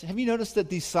Have you noticed that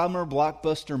these summer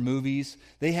blockbuster movies,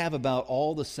 they have about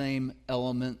all the same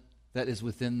element that is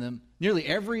within them? Nearly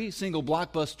every single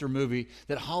blockbuster movie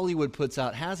that Hollywood puts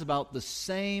out has about the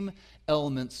same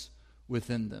elements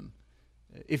within them.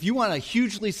 If you want a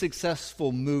hugely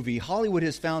successful movie, Hollywood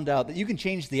has found out that you can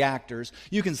change the actors,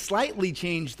 you can slightly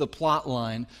change the plot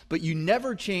line, but you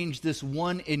never change this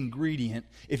one ingredient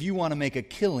if you want to make a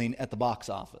killing at the box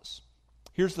office.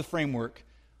 Here's the framework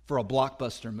for a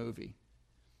blockbuster movie.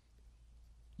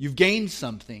 You've gained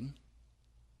something,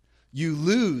 you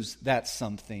lose that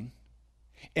something,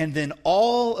 and then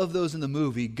all of those in the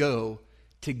movie go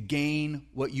to gain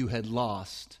what you had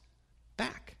lost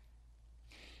back.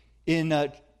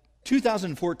 In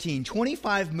 2014,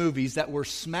 25 movies that were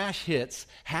smash hits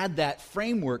had that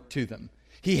framework to them.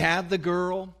 He had the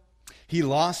girl, he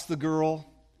lost the girl,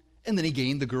 and then he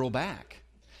gained the girl back.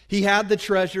 He had the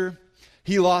treasure,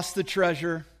 he lost the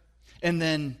treasure, and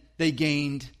then they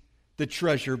gained the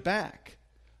treasure back.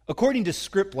 According to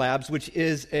Script Labs, which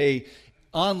is a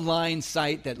online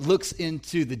site that looks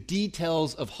into the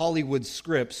details of Hollywood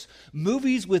scripts,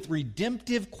 movies with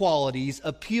redemptive qualities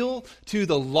appeal to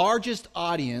the largest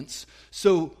audience.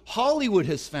 So Hollywood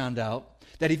has found out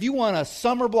that if you want a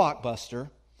summer blockbuster,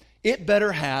 it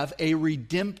better have a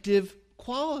redemptive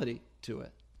quality to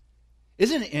it.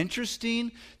 Isn't it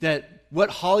interesting that what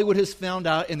Hollywood has found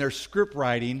out in their script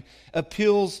writing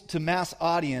appeals to mass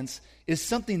audience is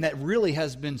something that really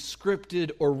has been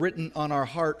scripted or written on our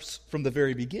hearts from the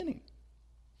very beginning?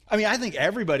 I mean, I think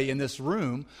everybody in this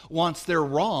room wants their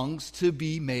wrongs to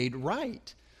be made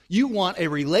right. You want a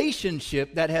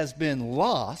relationship that has been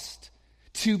lost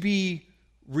to be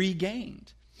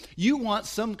regained. You want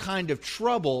some kind of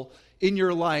trouble in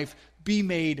your life be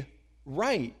made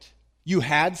right. You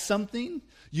had something,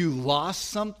 you lost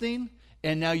something,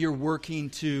 and now you're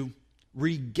working to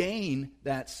regain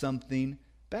that something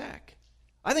back.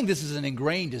 I think this is an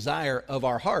ingrained desire of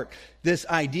our heart, this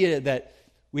idea that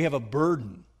we have a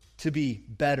burden to be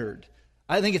bettered.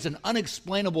 I think it's an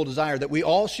unexplainable desire that we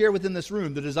all share within this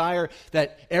room, the desire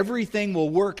that everything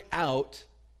will work out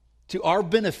to our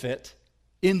benefit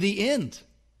in the end,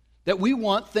 that we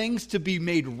want things to be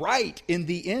made right in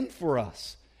the end for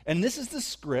us. And this is the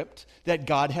script that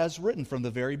God has written from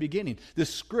the very beginning. The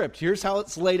script, here's how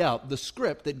it's laid out, the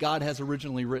script that God has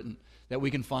originally written that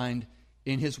we can find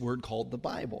in His Word called the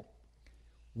Bible.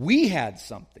 We had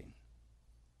something.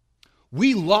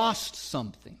 We lost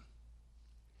something.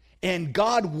 And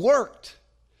God worked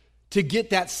to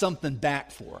get that something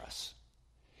back for us.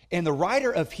 And the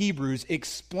writer of Hebrews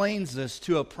explains this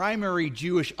to a primary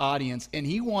Jewish audience, and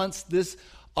he wants this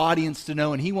audience to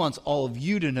know, and he wants all of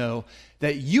you to know,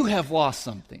 that you have lost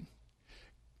something.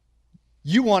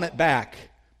 You want it back,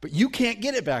 but you can't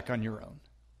get it back on your own.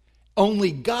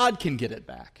 Only God can get it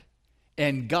back.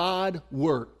 And God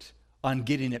worked on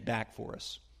getting it back for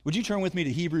us. Would you turn with me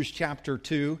to Hebrews chapter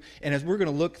 2? And as we're going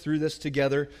to look through this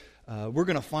together, we're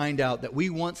going to find out that we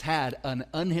once had an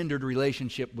unhindered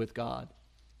relationship with God.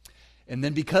 And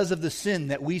then because of the sin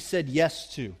that we said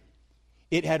yes to,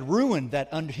 it had ruined that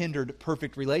unhindered,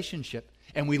 perfect relationship.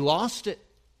 And we lost it.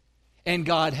 And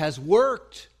God has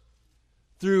worked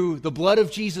through the blood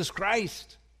of Jesus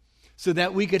Christ so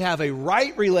that we could have a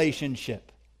right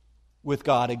relationship with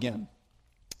God again.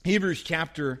 Hebrews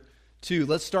chapter 2,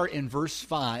 let's start in verse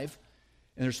 5.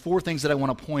 And there's 4 things that I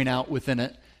want to point out within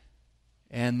it.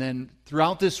 And then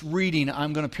throughout this reading,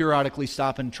 I'm going to periodically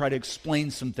stop and try to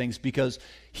explain some things, because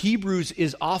Hebrews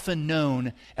is often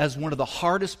known as one of the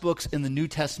hardest books in the New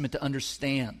Testament to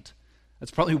understand.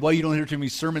 That's probably why you don't hear too many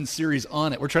sermon series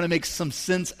on it. We're trying to make some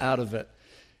sense out of it.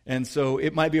 And so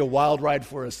it might be a wild ride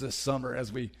for us this summer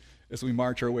as we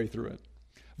march our way through it.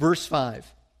 Verse 5,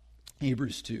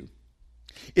 Hebrews 2.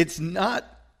 It's not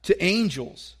to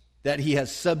angels that He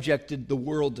has subjected the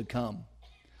world to come,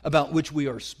 about which we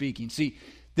are speaking. See,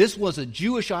 this was a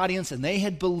Jewish audience, and they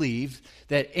had believed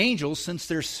that angels, since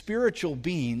they're spiritual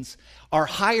beings, are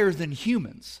higher than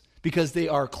humans because they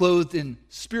are clothed in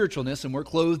spiritualness and we're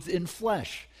clothed in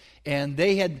flesh. And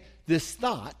they had this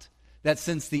thought that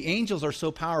since the angels are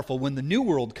so powerful, when the new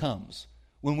world comes,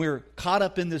 when we're caught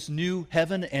up in this new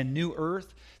heaven and new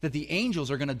earth, that the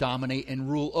angels are going to dominate and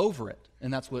rule over it.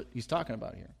 And that's what he's talking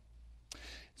about here.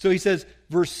 So he says,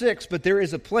 verse 6, but there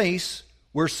is a place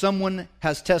where someone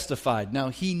has testified. Now,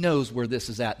 he knows where this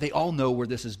is at. They all know where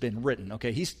this has been written,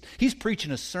 okay? He's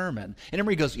preaching a sermon. And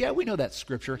everybody goes, yeah, we know that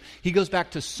scripture. He goes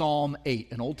back to Psalm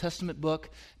 8, an Old Testament book.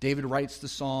 David writes the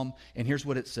psalm, and here's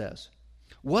what it says.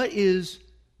 What is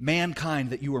mankind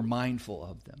that you are mindful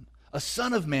of them? A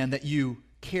son of man that you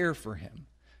care for him.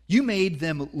 You made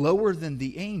them lower than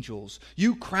the angels.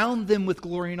 You crowned them with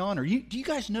glory and honor. Do you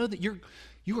guys know that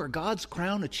you are God's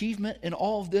crown achievement in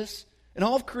all of this? In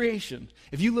all of creation.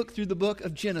 If you look through the book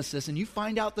of Genesis and you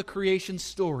find out the creation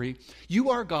story, you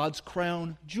are God's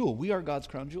crown jewel. We are God's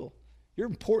crown jewel. You're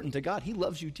important to God. He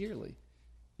loves you dearly.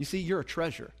 You see, you're a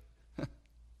treasure.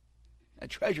 That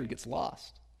treasure gets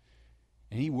lost,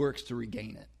 and He works to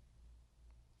regain it.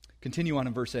 Continue on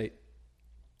in verse 8.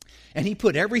 And He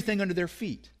put everything under their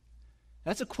feet.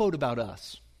 That's a quote about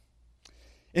us.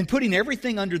 In putting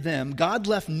everything under them, God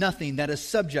left nothing that is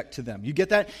subject to them. You get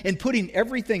that? In putting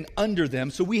everything under them,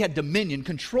 so we had dominion,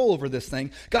 control over this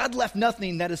thing, God left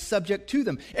nothing that is subject to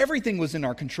them. Everything was in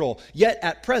our control. Yet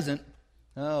at present,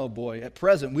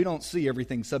 we don't see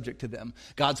everything subject to them.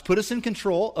 God's put us in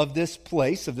control of this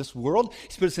place, of this world.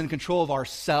 He's put us in control of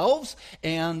ourselves,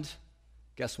 and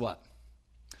guess what?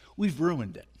 We've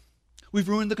ruined it. We've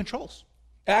ruined the controls.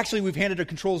 Actually, we've handed the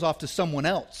controls off to someone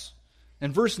else.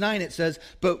 In verse 9 it says,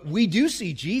 but we do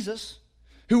see Jesus,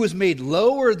 who was made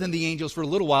lower than the angels for a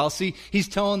little while. See, He's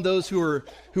telling those who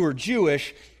are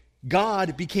Jewish,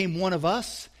 God became one of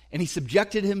us, and He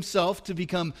subjected Himself to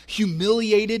become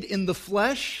humiliated in the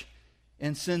flesh.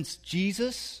 And since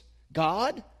Jesus,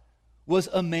 God, was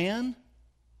a man,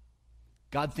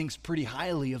 God thinks pretty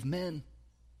highly of men.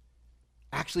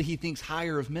 Actually, He thinks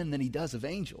higher of men than He does of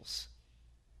angels.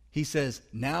 He says,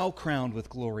 now crowned with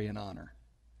glory and honor.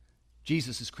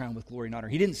 Jesus is crowned with glory and honor.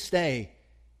 He didn't stay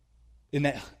in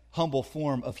that humble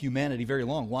form of humanity very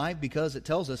long. Why? Because it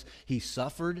tells us He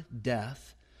suffered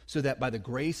death so that by the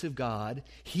grace of God,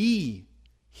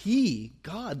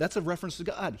 God, that's a reference to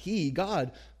God.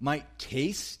 God, might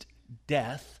taste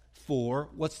death for,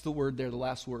 what's the word there, the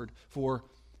last word? For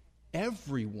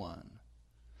everyone.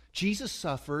 Jesus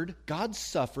suffered, God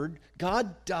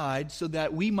died so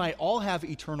that we might all have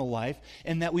eternal life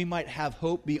and that we might have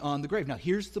hope beyond the grave. Now,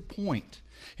 here's the point.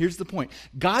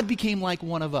 God became like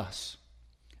one of us.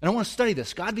 And I want to study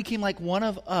this. God became like one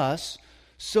of us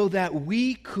so that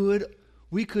we could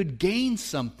gain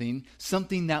something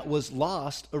that was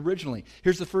lost originally.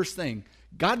 Here's the first thing.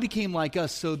 God became like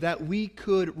us so that we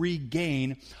could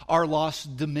regain our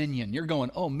lost dominion. You're going,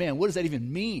 oh man, what does that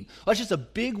even mean? Well, that's just a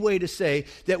big way to say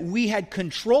that we had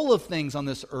control of things on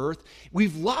this earth.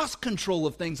 We've lost control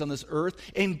of things on this earth,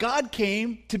 and God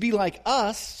came to be like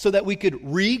us so that we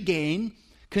could regain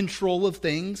control of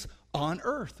things on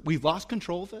earth. We've lost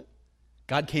control of it.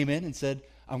 God came in and said,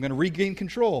 I'm going to regain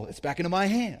control. It's back into my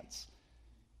hands.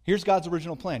 Here's God's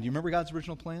original plan. Do you remember God's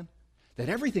original plan? That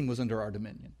everything was under our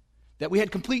dominion. That we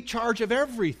had complete charge of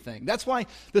everything. That's why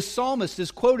the psalmist is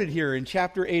quoted here in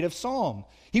chapter 8 of Psalm.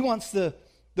 He wants the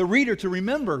reader to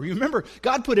remember,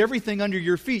 God put everything under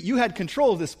your feet. You had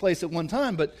control of this place at one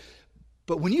time, but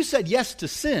when you said yes to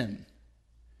sin,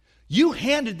 you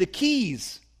handed the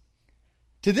keys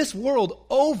to this world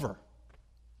over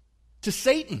to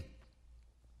Satan.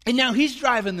 And now he's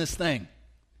driving this thing.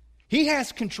 He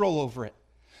has control over it.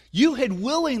 You had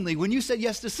willingly, when you said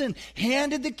yes to sin,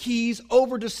 handed the keys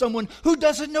over to someone who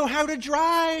doesn't know how to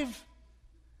drive.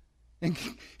 And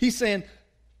He's saying,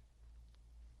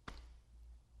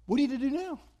 what are you to do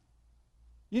now?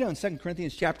 You know, in 2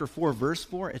 Corinthians chapter 4, verse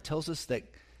 4, it tells us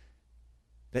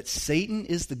that Satan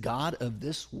is the god of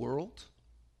this world.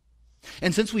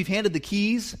 And since we've handed the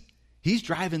keys, he's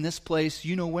driving this place,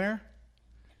 you know where?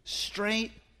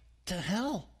 Straight to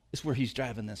hell is where he's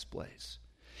driving this place.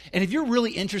 And if you're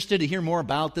really interested to hear more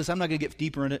about this, I'm not going to get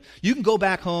deeper in it. You can go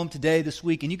back home today, this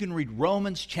week, and you can read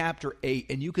Romans chapter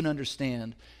 8, and you can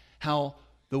understand how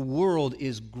the world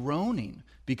is groaning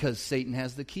because Satan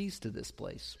has the keys to this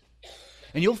place.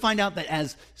 And you'll find out that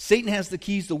as Satan has the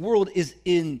keys, the world is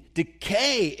in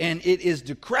decay and it is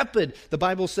decrepit. The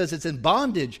Bible says it's in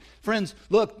bondage. Friends,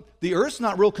 look, the earth's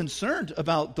not real concerned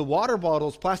about the water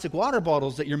bottles, plastic water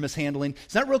bottles that you're mishandling.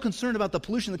 It's not real concerned about the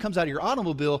pollution that comes out of your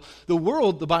automobile. The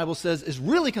world, the Bible says, is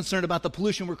really concerned about the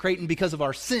pollution we're creating because of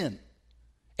our sin.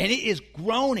 And it is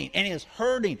groaning, and it is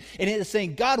hurting, and it is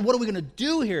saying, God, what are we going to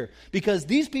do here? Because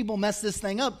these people messed this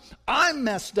thing up. I'm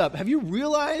messed up. Have you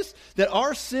realized that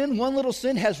our sin, one little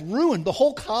sin, has ruined the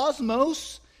whole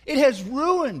cosmos? It has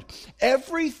ruined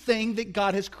everything that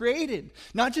God has created.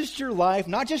 Not just your life,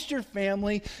 not just your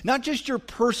family, not just your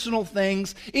personal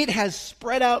things. It has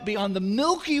spread out beyond the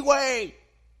Milky Way.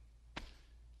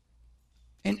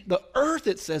 And the earth,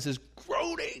 it says, is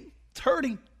groaning. It's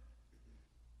hurting.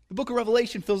 The book of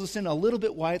Revelation fills us in a little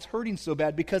bit why it's hurting so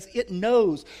bad, because it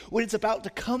knows what it's about to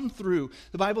come through.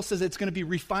 The Bible says it's going to be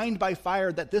refined by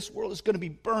fire, that this world is going to be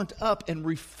burnt up and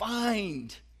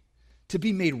refined to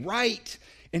be made right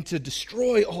and to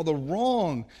destroy all the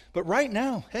wrong. But right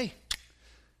now, hey,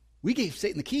 we gave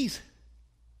Satan the keys.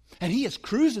 And he is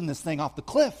cruising this thing off the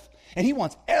cliff. And he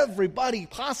wants everybody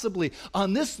possibly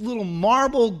on this little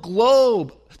marble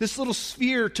globe, this little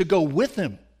sphere, to go with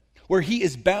him, where he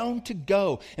is bound to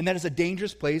go. And that is a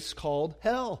dangerous place called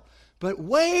hell. But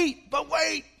wait.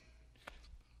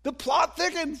 The plot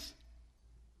thickens.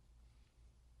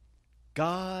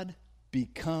 God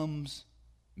becomes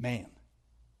man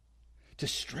to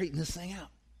straighten this thing out.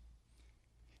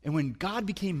 And when God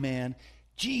became man,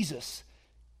 Jesus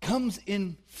comes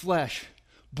in flesh,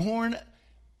 born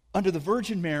under the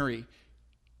Virgin Mary,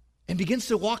 and begins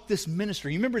to walk this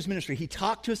ministry. You remember his ministry. He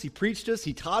talked to us, he preached to us,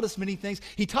 he taught us many things.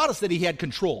 He taught us that he had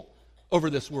control over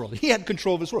this world. He had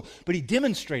control of this world. But he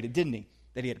demonstrated, didn't he,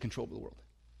 that he had control of the world.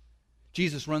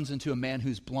 Jesus runs into a man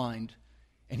who's blind,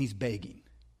 and he's begging.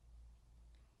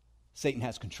 Satan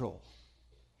has control.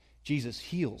 Jesus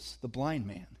heals the blind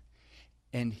man,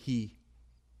 and he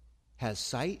has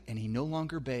sight, and he no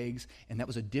longer begs, and that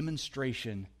was a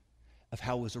demonstration of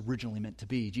how it was originally meant to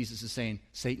be. Jesus is saying,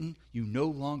 Satan, you no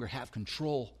longer have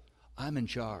control. I'm in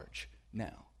charge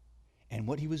now. And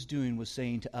what he was doing was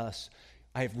saying to us,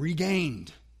 I have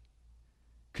regained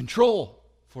control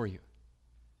for you.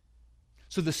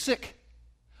 So the sick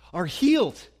are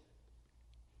healed.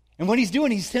 And what he's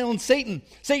doing, he's telling Satan,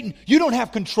 Satan, you don't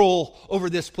have control over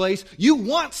this place. You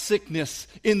want sickness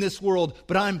in this world,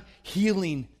 but I'm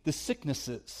healing the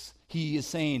sicknesses. He is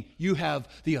saying, you have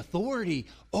the authority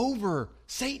over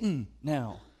Satan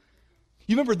now.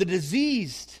 You remember the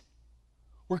diseased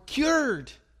were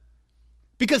cured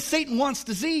because Satan wants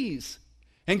disease.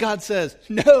 And God says,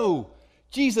 no,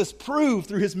 Jesus proved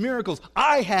through his miracles,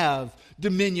 I have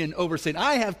dominion over Satan.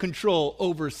 I have control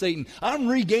over Satan. I'm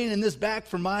regaining this back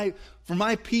for my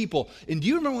people. And do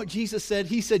you remember what Jesus said?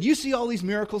 He said, you see all these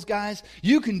miracles, guys?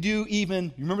 You can do even,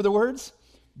 you remember the words?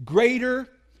 Greater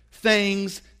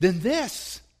things than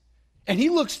this. And he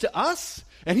looks to us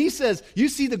and he says, you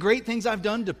see the great things I've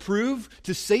done to prove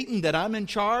to Satan that I'm in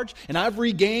charge and I've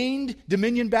regained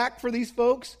dominion back for these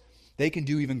folks? They can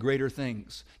do even greater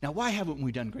things. Now, why haven't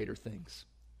we done greater things?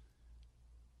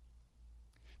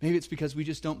 Maybe it's because we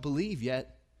just don't believe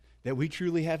yet that we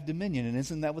truly have dominion. And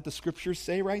isn't that what the scriptures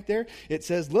say right there? It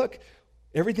says, look,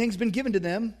 everything's been given to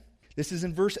them. This is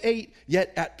in verse 8.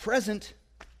 Yet at present,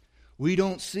 we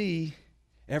don't see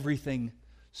everything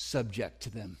subject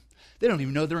to them. They don't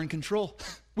even know they're in control.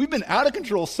 We've been out of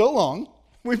control so long.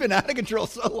 We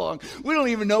don't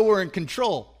even know we're in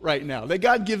control right now. That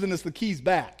God given us the keys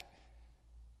back.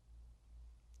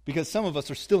 Because some of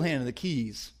us are still handing the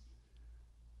keys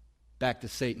back to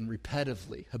Satan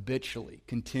repetitively, habitually,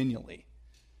 continually.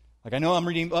 Like, I know I'm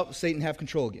reading, Satan have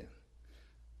control again.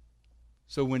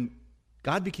 So when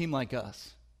God became like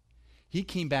us, he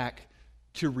came back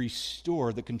to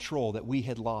restore the control that we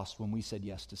had lost when we said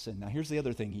yes to sin. Now, here's the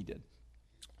other thing he did.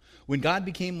 When God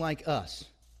became like us,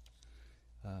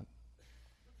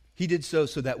 he did so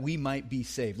that we might be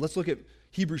saved. Let's look at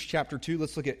Hebrews chapter 2.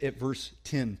 Let's look at verse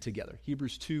 10 together.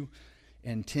 Hebrews 2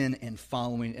 and 10 and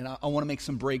following. And I want to make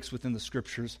some breaks within the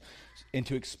scriptures and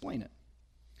to explain it.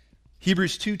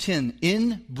 Hebrews 2:10,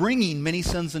 in bringing many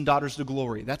sons and daughters to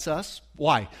glory. That's us.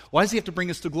 Why? Why does he have to bring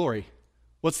us to glory?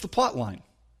 What's the plot line?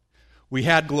 We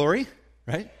had glory,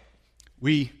 right?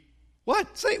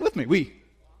 What? Say it with me. We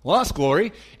lost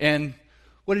glory. And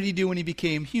what did he do when he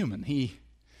became human? He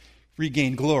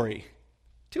regained glory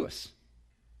to us.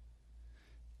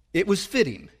 It was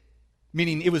fitting,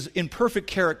 meaning it was in perfect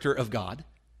character of God,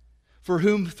 for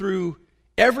whom through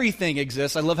everything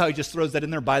exists. I love how he just throws that in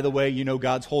there. By the way, you know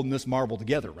God's holding this marble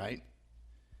together, right?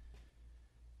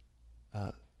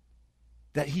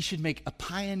 That he should make a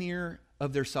pioneer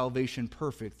of their salvation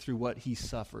perfect through what he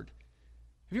suffered.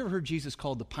 Have you ever heard Jesus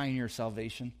called the pioneer of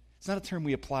salvation? It's not a term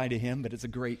we apply to him, but it's a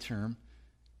great term.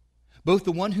 Both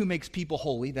the one who makes people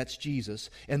holy, that's Jesus,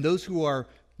 and those who are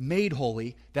made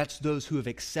holy, that's those who have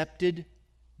accepted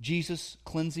Jesus'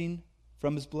 cleansing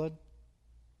from his blood,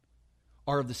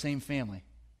 are of the same family.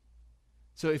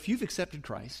 So if you've accepted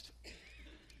Christ,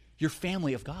 you're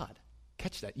family of God.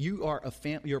 Catch that. You are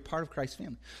you're a part of Christ's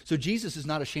family. So Jesus is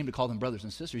not ashamed to call them brothers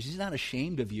and sisters. He's not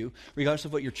ashamed of you, regardless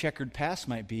of what your checkered past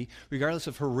might be, regardless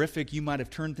of horrific you might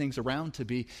have turned things around to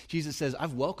be. Jesus says,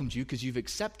 I've welcomed you because you've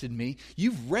accepted me.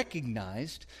 You've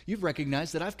recognized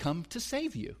that I've come to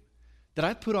save you, that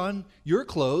I put on your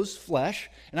clothes, flesh,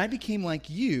 and I became like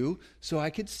you so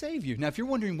I could save you. Now, if you're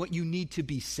wondering what you need to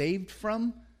be saved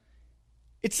from,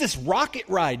 it's this rocket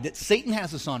ride that Satan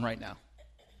has us on right now.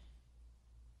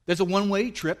 There's a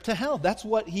one-way trip to hell. That's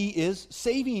what he is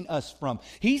saving us from.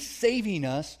 He's saving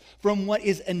us from what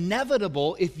is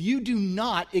inevitable if you do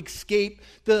not escape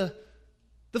the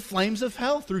the flames of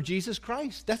hell through Jesus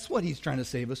Christ. That's what he's trying to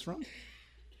save us from.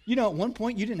 You know, at one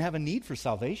point, you didn't have a need for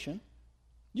salvation.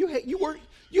 You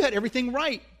had everything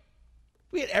right.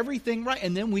 We had everything right.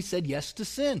 And then we said yes to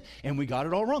sin, and we got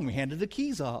it all wrong. We handed the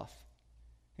keys off.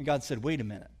 And God said, wait a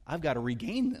minute. I've got to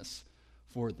regain this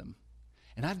for them.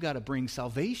 And I've got to bring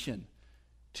salvation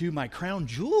to my crown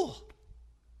jewel.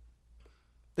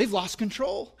 They've lost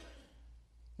control.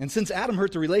 And since Adam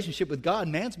hurt the relationship with God,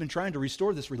 man's been trying to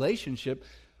restore this relationship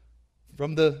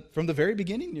from the very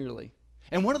beginning nearly.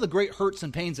 And one of the great hurts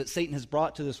and pains that Satan has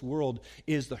brought to this world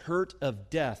is the hurt of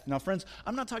death. Now, friends,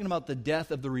 I'm not talking about the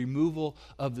death of the removal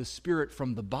of the spirit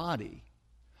from the body.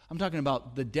 I'm talking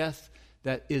about the death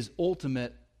that is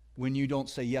ultimate when you don't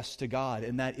say yes to God,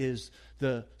 and that is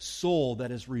the soul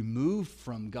that is removed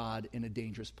from God in a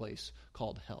dangerous place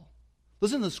called hell.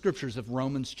 Listen to the scriptures of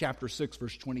Romans chapter 6,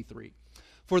 verse 23.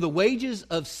 For the wages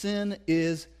of sin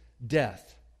is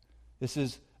death. This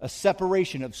is a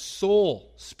separation of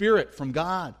soul, spirit from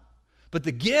God. But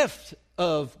the gift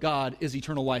of God is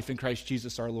eternal life in Christ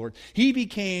Jesus our Lord. He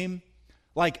became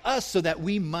like us so that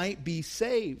we might be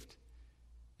saved.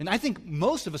 And I think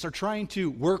most of us are trying to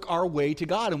work our way to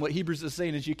God, and what Hebrews is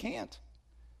saying is you can't.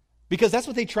 Because that's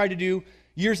what they tried to do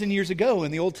years and years ago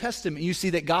in the Old Testament. You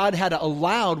see that God had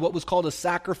allowed what was called a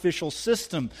sacrificial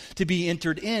system to be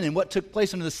entered in. And what took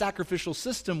place under the sacrificial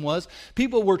system was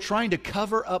people were trying to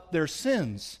cover up their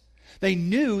sins. They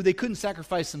knew they couldn't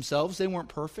sacrifice themselves. They weren't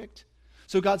perfect.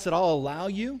 So God said, I'll allow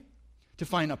you to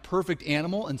find a perfect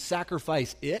animal and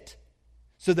sacrifice it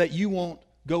so that you won't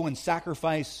go and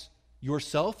sacrifice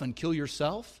yourself and kill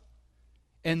yourself.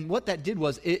 And what that did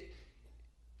was it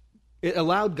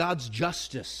allowed God's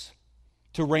justice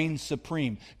to reign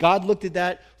supreme. God looked at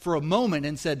that for a moment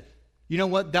and said, you know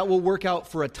what, that will work out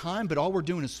for a time, but all we're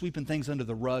doing is sweeping things under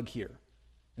the rug here.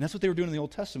 And that's what they were doing in the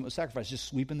Old Testament with sacrifice, just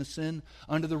sweeping the sin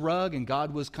under the rug, and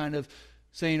God was kind of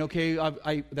saying, okay,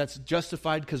 that's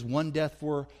justified because one death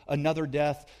for another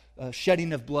death,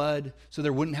 shedding of blood, so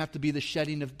there wouldn't have to be the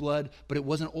shedding of blood, but it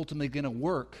wasn't ultimately going to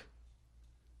work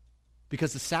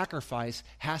because the sacrifice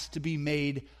has to be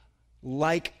made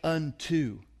like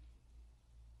unto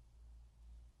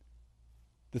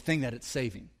the thing that it's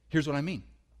saving. Here's what I mean.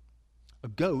 A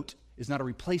goat is not a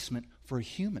replacement for a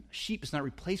human. A sheep is not a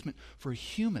replacement for a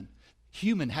human.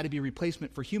 Human had to be a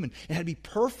replacement for human. It had to be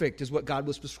perfect is what God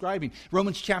was prescribing.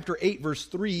 Romans chapter 8 verse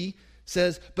 3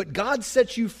 says, but God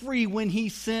set you free when he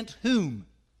sent whom?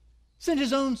 Sent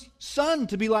his own son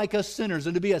to be like us sinners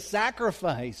and to be a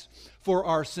sacrifice for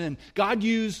our sin. God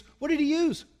used, what did he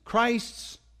use?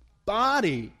 Christ's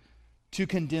body to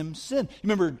condemn sin. You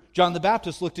remember John the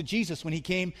Baptist looked at Jesus when he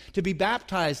came to be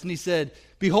baptized and he said,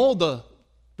 behold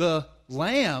the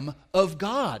Lamb of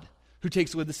God who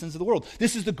takes away the sins of the world.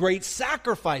 This is the great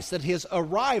sacrifice that has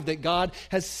arrived, that God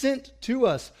has sent to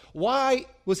us. Why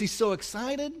was he so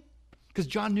excited? Because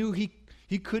John knew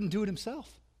he couldn't do it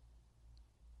himself.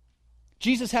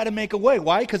 Jesus had to make a way.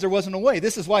 Why? Because there wasn't a way.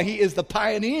 This is why he is the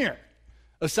pioneer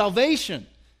of salvation.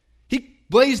 He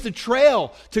blazed a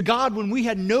trail to God when we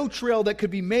had no trail that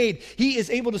could be made. He is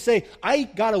able to say, I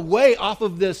got a way off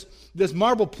of this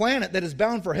marble planet that is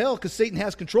bound for hell because Satan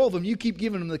has control of him. You keep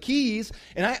giving him the keys,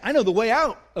 and I know the way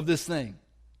out of this thing.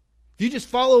 If you just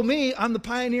follow me, I'm the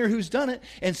pioneer who's done it.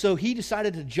 And so he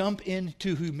decided to jump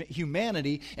into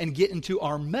humanity and get into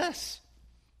our mess.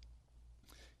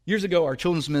 Years ago, our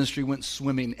children's ministry went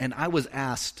swimming, and I was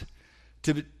asked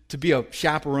to be a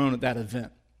chaperone at that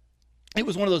event. It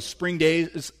was one of those spring days.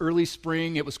 It's early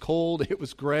spring. It was cold. It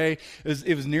was gray.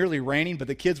 It was nearly raining, but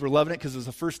the kids were loving it because it was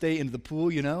the first day into the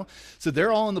pool, you know. So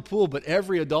they're all in the pool, but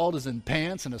every adult is in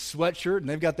pants and a sweatshirt, and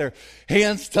they've got their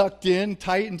hands tucked in,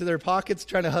 tight into their pockets,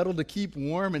 trying to huddle to keep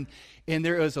warm. And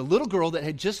there was a little girl that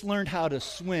had just learned how to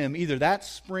swim either that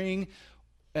spring,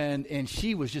 and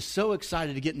she was just so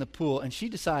excited to get in the pool, and she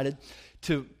decided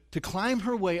to climb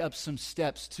her way up some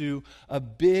steps to a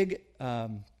big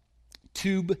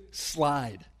tube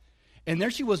slide. And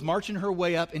there she was marching her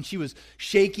way up, and she was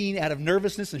shaking out of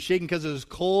nervousness and shaking because it was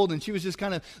cold, and she was just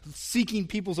kind of seeking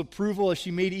people's approval as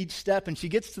she made each step. And she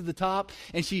gets to the top,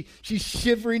 and she's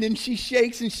shivering, and she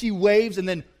shakes, and she waves, and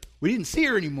then we didn't see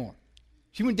her anymore.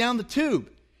 She went down the tube,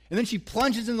 and then she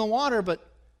plunges in the water, but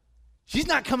she's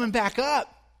not coming back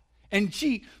up. And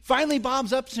she finally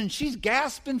bobs up, and she's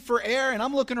gasping for air, and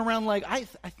I'm looking around like, I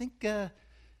think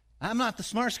I'm not the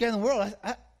smartest guy in the world.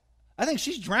 I think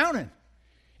she's drowning.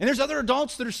 And there's other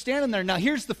adults that are standing there. Now,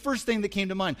 here's the first thing that came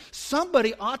to mind.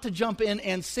 Somebody ought to jump in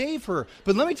and save her.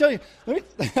 But let me tell you,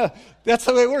 that's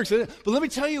the way it works. But let me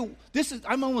tell you,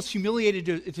 I'm almost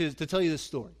humiliated to tell you this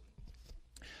story.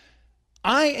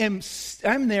 I'm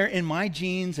there in my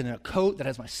jeans and in a coat that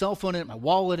has my cell phone in it, my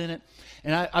wallet in it,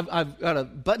 and I've got a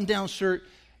button-down shirt,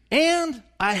 and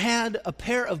I had a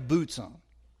pair of boots on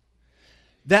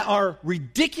that are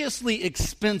ridiculously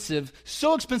expensive,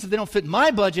 so expensive they don't fit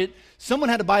my budget. Someone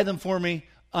had to buy them for me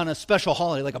on a special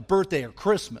holiday, like a birthday or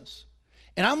Christmas.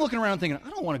 And I'm looking around thinking, I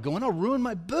don't want to go in, I'll ruin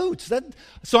my boots.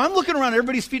 So I'm looking around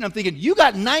everybody's feet and I'm thinking, you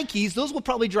got Nikes, those will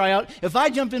probably dry out. If I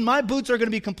jump in, my boots are going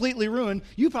to be completely ruined.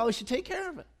 You probably should take care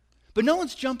of it. But no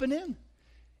one's jumping in.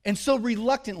 And so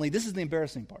reluctantly, this is the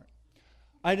embarrassing part,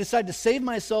 I decide to save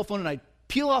my cell phone and I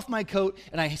peel off my coat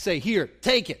and I say, here,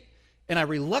 take it. And I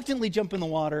reluctantly jump in the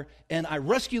water and I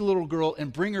rescue the little girl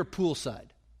and bring her poolside.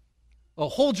 Oh,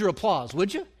 hold your applause,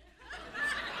 would you?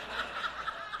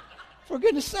 For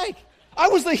goodness sake. I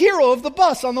was the hero of the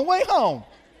bus on the way home.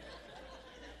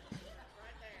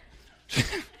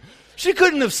 She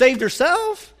couldn't have saved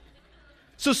herself.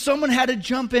 So someone had to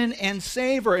jump in and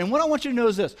save her. And what I want you to know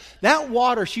is this. That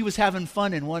water she was having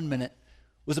fun in 1 minute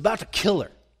was about to kill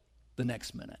her the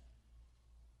next minute.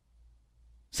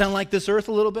 Sound like this earth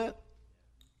a little bit?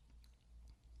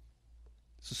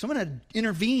 So someone had to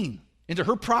intervene into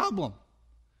her problem.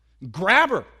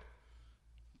 Grab her.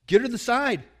 Get her to the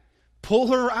side. Pull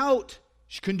her out.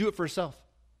 She couldn't do it for herself.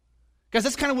 Guys,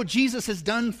 that's kind of what Jesus has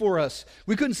done for us.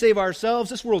 We couldn't save ourselves.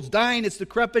 This world's dying. It's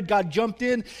decrepit. God jumped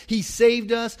in. He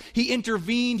saved us. He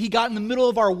intervened. He got in the middle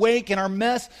of our wake and our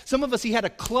mess. Some of us, he had a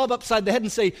club upside the head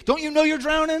and say, don't you know you're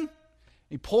drowning?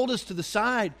 He pulled us to the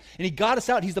side and he got us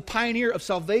out. He's the pioneer of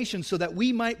salvation so that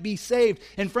we might be saved.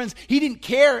 And friends, he didn't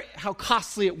care how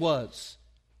costly it was.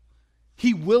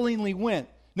 He willingly went.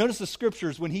 Notice the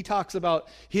scriptures when he talks about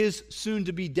his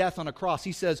soon-to-be death on a cross.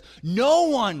 He says, no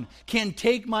one can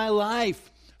take my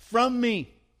life from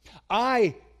me.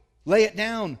 I lay it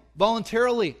down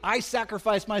voluntarily. I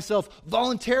sacrifice myself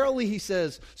voluntarily, he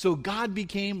says. So God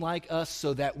became like us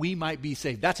so that we might be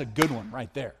saved. That's a good one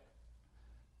right there.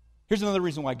 Here's another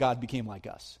reason why God became like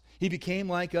us. He became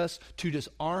like us to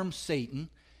disarm Satan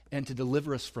and to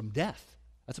deliver us from death.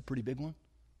 That's a pretty big one.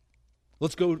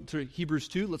 Let's go to Hebrews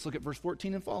 2. Let's look at verse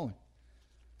 14 and following.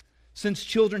 Since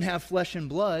children have flesh and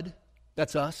blood,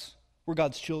 that's us. We're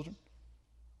God's children.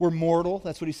 We're mortal.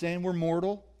 That's what he's saying. We're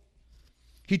mortal.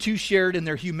 He too shared in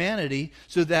their humanity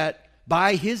so that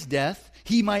by his death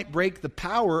he might break the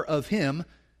power of him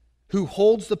who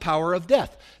holds the power of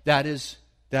death. That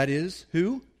is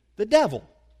who? The devil.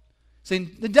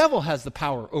 Saying the devil has the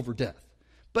power over death.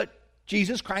 But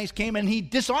Jesus Christ came and he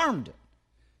disarmed it.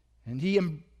 And he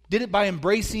did it by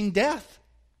embracing death.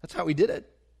 That's how he did it.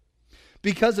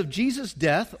 Because of Jesus'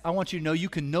 death, I want you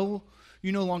to know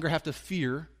you no longer have to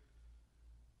fear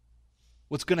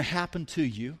what's going to happen to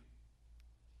you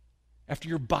after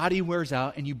your body wears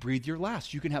out and you breathe your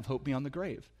last. You can have hope beyond the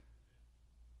grave.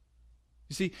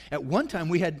 You see, at one time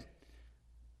we had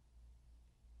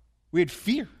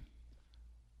fear.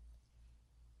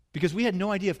 Because we had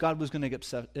no idea if God was going to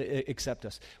accept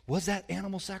us. Was that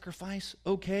animal sacrifice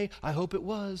okay? I hope it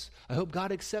was. I hope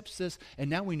God accepts this. And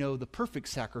now we know the perfect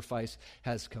sacrifice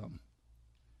has come.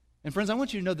 And friends, I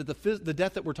want you to know that the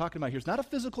death that we're talking about here is not a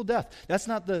physical death. That's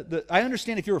not I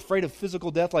understand if you're afraid of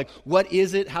physical death, like what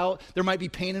is it, how there might be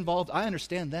pain involved. I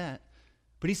understand that.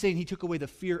 But he's saying he took away the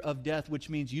fear of death, which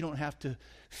means you don't have to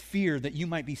fear that you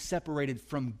might be separated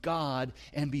from God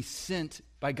and be sent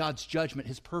by God's judgment,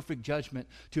 his perfect judgment,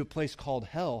 to a place called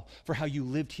hell for how you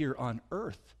lived here on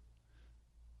earth.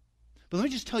 But let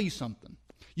me just tell you something.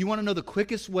 You want to know the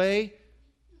quickest way?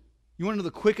 You want to know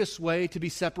the quickest way to be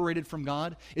separated from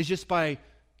God is just by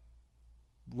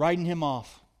writing him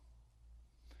off,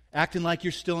 acting like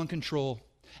you're still in control,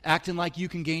 acting like you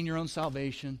can gain your own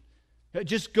salvation.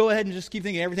 Just go ahead and just keep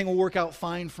thinking everything will work out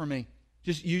fine for me.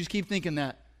 You just keep thinking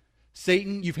that.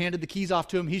 Satan, you've handed the keys off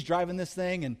to him. He's driving this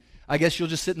thing, and I guess you'll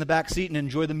just sit in the back seat and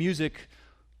enjoy the music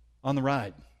on the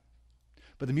ride.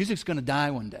 But the music's going to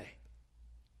die one day.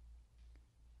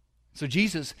 So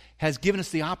Jesus has given us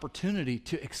the opportunity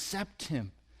to accept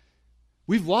him.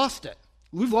 We've lost it.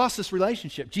 We've lost this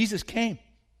relationship. Jesus came.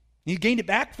 He gained it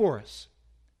back for us.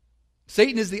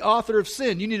 Satan is the author of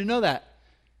sin. You need to know that.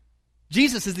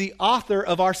 Jesus is the author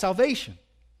of our salvation.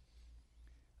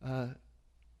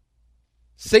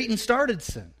 Satan started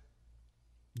sin.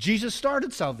 Jesus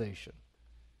started salvation.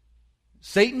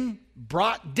 Satan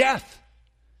brought death.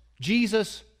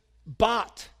 Jesus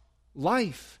bought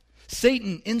life.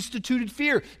 Satan instituted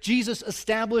fear. Jesus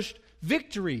established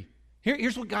victory.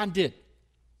 Here's what God did.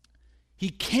 He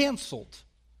canceled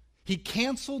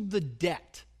the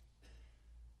debt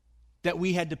that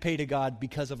we had to pay to God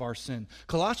because of our sin.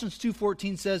 Colossians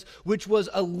 2:14 says, which was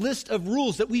a list of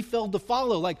rules that we failed to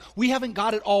follow. Like, we haven't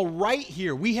got it all right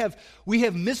here. We have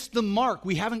missed the mark.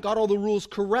 We haven't got all the rules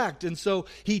correct. And so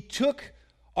he took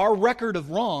our record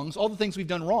of wrongs, all the things we've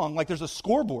done wrong, like there's a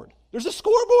scoreboard. There's a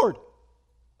scoreboard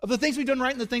of the things we've done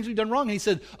right and the things we've done wrong. And he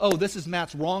said, oh, this is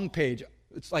Matt's wrong page.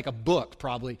 It's like a book,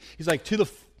 probably. He's like,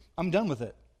 I'm done with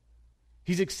it.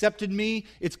 He's accepted me.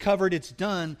 It's covered. It's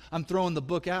done. I'm throwing the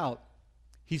book out.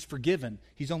 He's forgiven.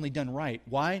 He's only done right.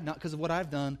 Why? Not because of what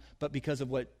I've done, but because of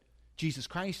what Jesus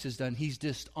Christ has done. He's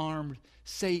disarmed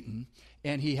Satan,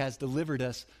 and he has delivered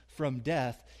us from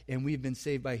death, and we've been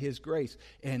saved by his grace.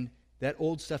 And that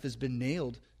old stuff has been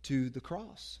nailed to the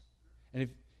cross. And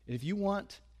if you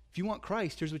want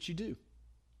Christ, here's what you do.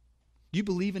 You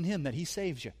believe in him, that he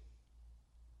saves you.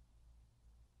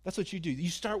 That's what you do. You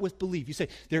start with belief. You say,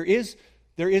 there is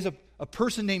a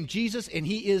person named Jesus, and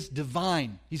he is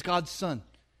divine. He's God's son.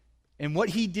 And what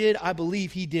he did, I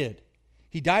believe he did.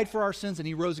 He died for our sins and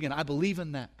he rose again. I believe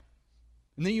in that.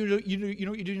 And then you know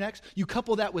what you do next? You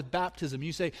couple that with baptism.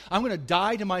 You say, I'm going to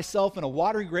die to myself in a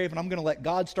watery grave and I'm going to let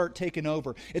God start taking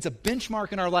over. It's a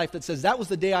benchmark in our life that says that was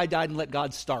the day I died and let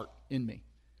God start in me.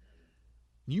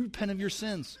 You repent of your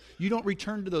sins. You don't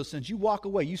return to those sins. You walk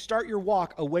away. You start your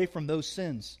walk away from those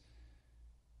sins.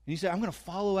 And you say, I'm going to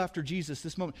follow after Jesus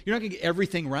this moment. You're not going to get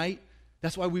everything right.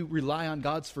 That's why we rely on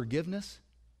God's forgiveness.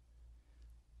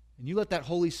 And you let that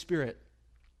Holy Spirit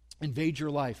invade your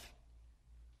life,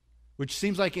 which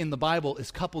seems like in the Bible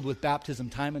is coupled with baptism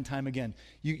time and time again.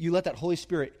 You let that Holy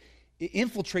Spirit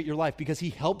infiltrate your life because he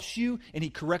helps you and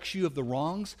he corrects you of the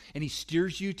wrongs and he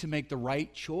steers you to make the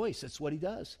right choice. That's what he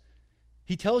does.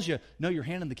 He tells you, no, you're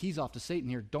handing the keys off to Satan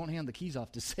here. Don't hand the keys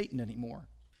off to Satan anymore.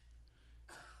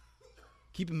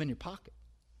 Keep them in your pocket.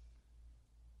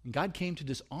 And God came to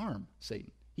disarm Satan.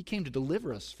 He came to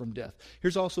deliver us from death.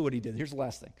 Here's also what he did. Here's the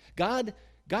last thing.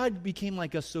 God became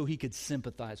like us so he could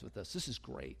sympathize with us. This is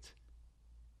great.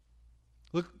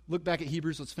 Look back at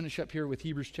Hebrews. Let's finish up here with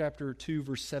Hebrews chapter 2,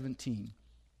 verse 17.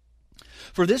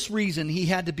 For this reason, he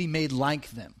had to be made like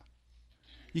them.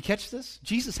 You catch this?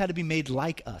 Jesus had to be made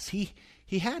like us. He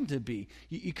had to be.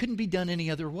 You couldn't be done any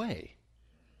other way.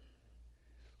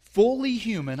 Fully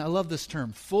human, I love this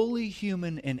term, fully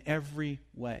human in every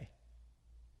way.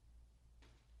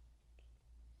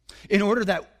 In order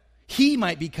that he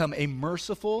might become a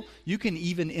merciful, you can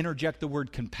even interject the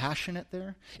word compassionate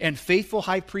there, and faithful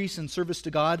high priest in service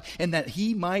to God, and that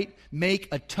he might make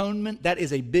atonement. That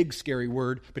is a big, scary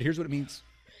word, but here's what it means.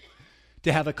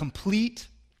 To have a complete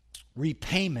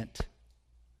repayment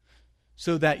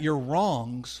so that your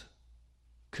wrongs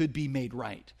could be made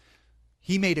right.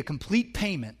 He made a complete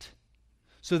payment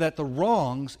so that the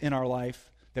wrongs in our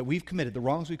life that we've committed, the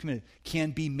wrongs we've committed,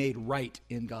 can be made right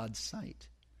in God's sight.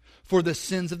 For the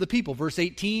sins of the people. Verse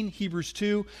 18, Hebrews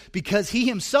 2, because he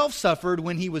himself suffered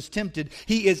when he was tempted,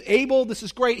 he is able, this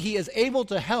is great, he is able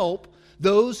to help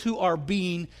those who are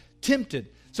being tempted.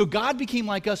 So God became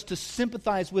like us to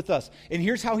sympathize with us. And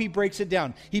here's how he breaks it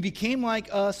down. He became like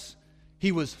us.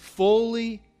 He was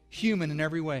fully human in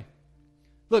every way.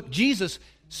 Look, Jesus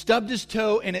stubbed his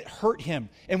toe and it hurt him.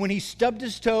 And when he stubbed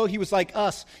his toe, he was like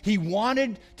us. He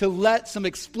wanted to let some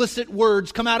explicit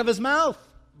words come out of his mouth.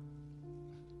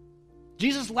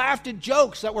 Jesus laughed at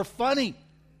jokes that were funny.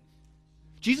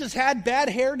 Jesus had bad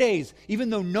hair days,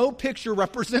 even though no picture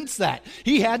represents that.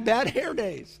 He had bad hair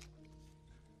days.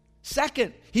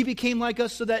 Second, he became like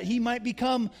us so that he might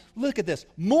become, look at this,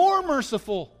 more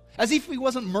merciful. As if he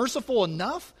wasn't merciful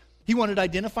enough, he wanted to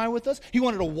identify with us. He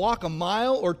wanted to walk a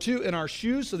mile or two in our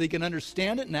shoes so they can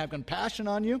understand it and have compassion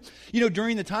on you. You know,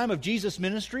 during the time of Jesus'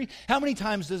 ministry, how many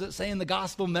times does it say in the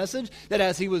gospel message that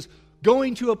as he was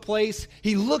going to a place,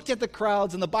 he looked at the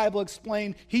crowds, and the Bible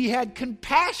explained he had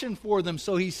compassion for them,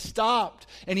 so he stopped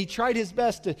and he tried his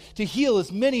best to heal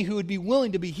as many who would be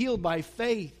willing to be healed by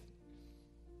faith.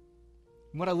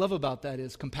 And what I love about that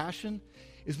is compassion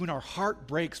is when our heart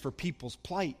breaks for people's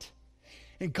plight.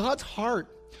 And God's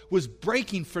heart was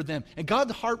breaking for them. And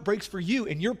God's heart breaks for you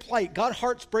and your plight. God's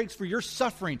heart breaks for your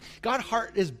suffering. God's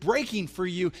heart is breaking for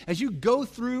you as you go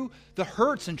through the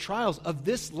hurts and trials of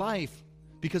this life,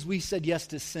 because we said yes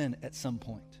to sin at some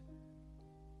point.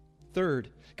 Third,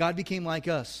 God became like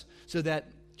us so that,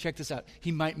 check this out,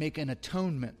 he might make an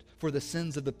atonement for the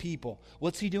sins of the people.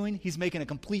 What's he doing? He's making a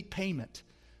complete payment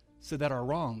so that our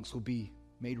wrongs will be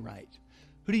made right.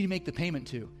 Who did he make the payment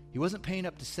to? He wasn't paying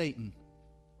up to Satan.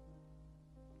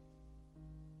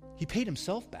 He paid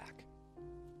himself back.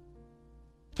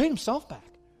 He paid himself back.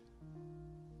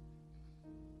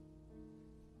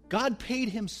 God paid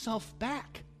himself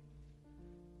back.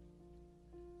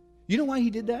 You know why he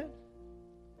did that?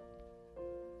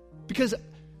 Because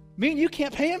me and you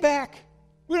can't pay him back.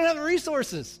 We don't have the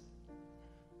resources.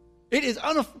 It is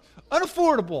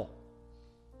unaffordable,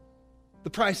 the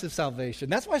price of salvation.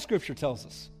 That's why Scripture tells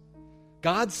us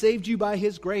God saved you by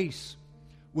his grace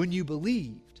when you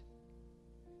believed.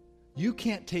 You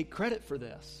can't take credit for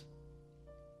this.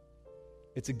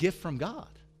 It's a gift from God.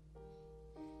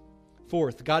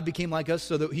 Fourth, God became like us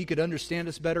so that he could understand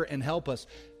us better and help us.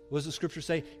 What does the Scripture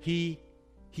say? He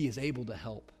is able to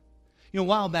help. You know, a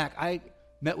while back, I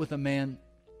met with a man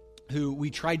who we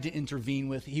tried to intervene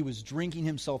with. He was drinking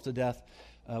himself to death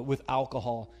with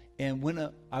alcohol. And when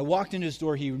I walked into his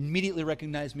door, he immediately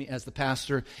recognized me as the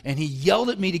pastor, and he yelled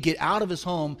at me to get out of his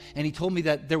home, and he told me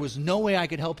that there was no way I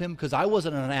could help him because I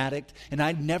wasn't an addict, and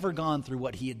I'd never gone through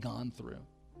what he had gone through.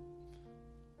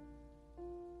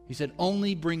 He said,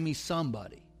 only bring me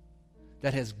somebody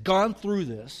that has gone through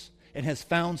this and has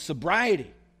found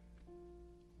sobriety.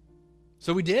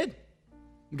 So we did.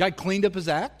 The guy cleaned up his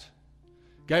act.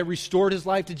 The guy restored his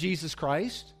life to Jesus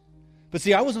Christ. But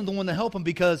see, I wasn't the one to help him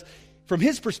because from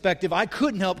his perspective, I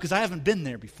couldn't help because I haven't been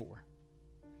there before.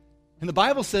 And the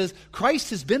Bible says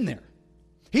Christ has been there.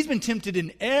 He's been tempted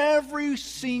in every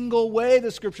single way,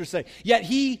 the Scriptures say. Yet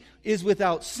he is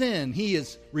without sin. He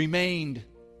has remained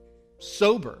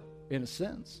sober, in a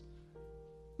sense.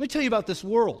 Let me tell you about this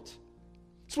world.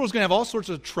 This world's going to have all sorts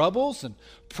of troubles and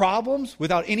problems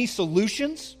without any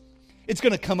solutions. It's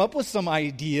going to come up with some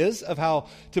ideas of how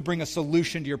to bring a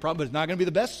solution to your problem, but it's not going to be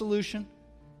the best solution.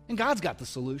 And God's got the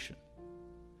solution.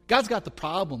 God's got the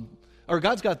problem, or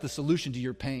God's got the solution to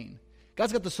your pain.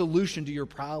 God's got the solution to your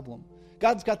problem.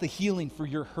 God's got the healing for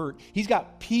your hurt. He's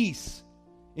got peace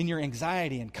in your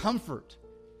anxiety and comfort.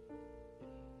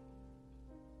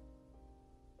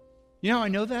 You know how I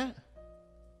know that?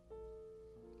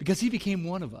 Because he became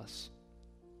one of us.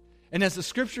 And as the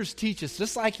Scriptures teach us,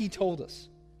 just like he told us,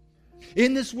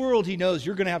 in this world he knows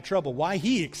you're going to have trouble. Why?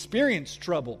 He experienced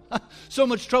trouble. So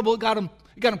much trouble it got him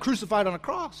crucified on a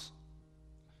cross.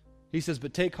 He says,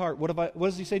 but take heart. What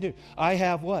does he say do? I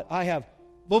have what? I have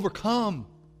overcome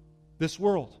this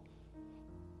world.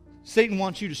 Satan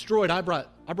wants you destroyed. I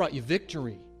brought you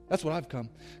victory. That's what I've come.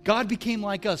 God became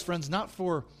like us, friends, not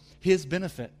for his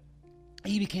benefit.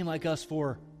 He became like us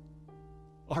for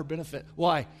our benefit.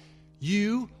 Why?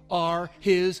 You are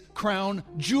his crown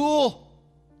jewel.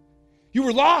 You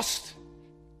were lost.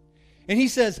 And he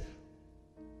says,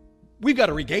 we've got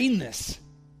to regain this.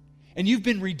 And you've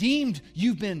been redeemed.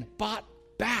 You've been bought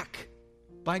back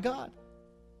by God.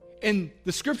 And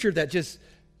the scripture that just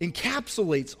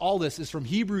encapsulates all this is from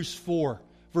Hebrews 4,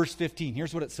 verse 15.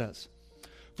 Here's what it says.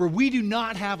 For we do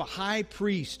not have a high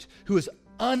priest who is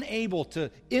unable to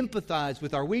empathize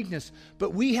with our weakness,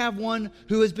 but we have one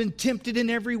who has been tempted in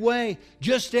every way,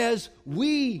 just as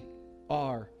we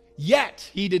are. Yet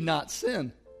he did not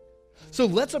sin. So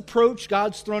let's approach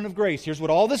God's throne of grace. Here's what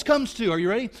all this comes to. Are you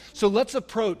ready? So let's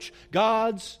approach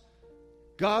God's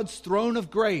throne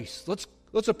of grace.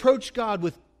 Let's approach God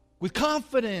with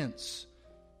confidence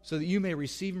so that you may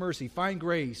receive mercy, find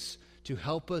grace to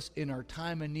help us in our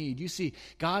time of need. You see,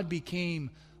 God became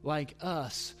like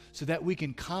us so that we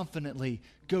can confidently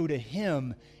go to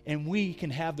him and we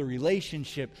can have the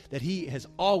relationship that he has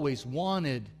always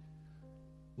wanted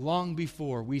long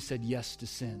before we said yes to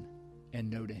sin and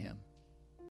no to him.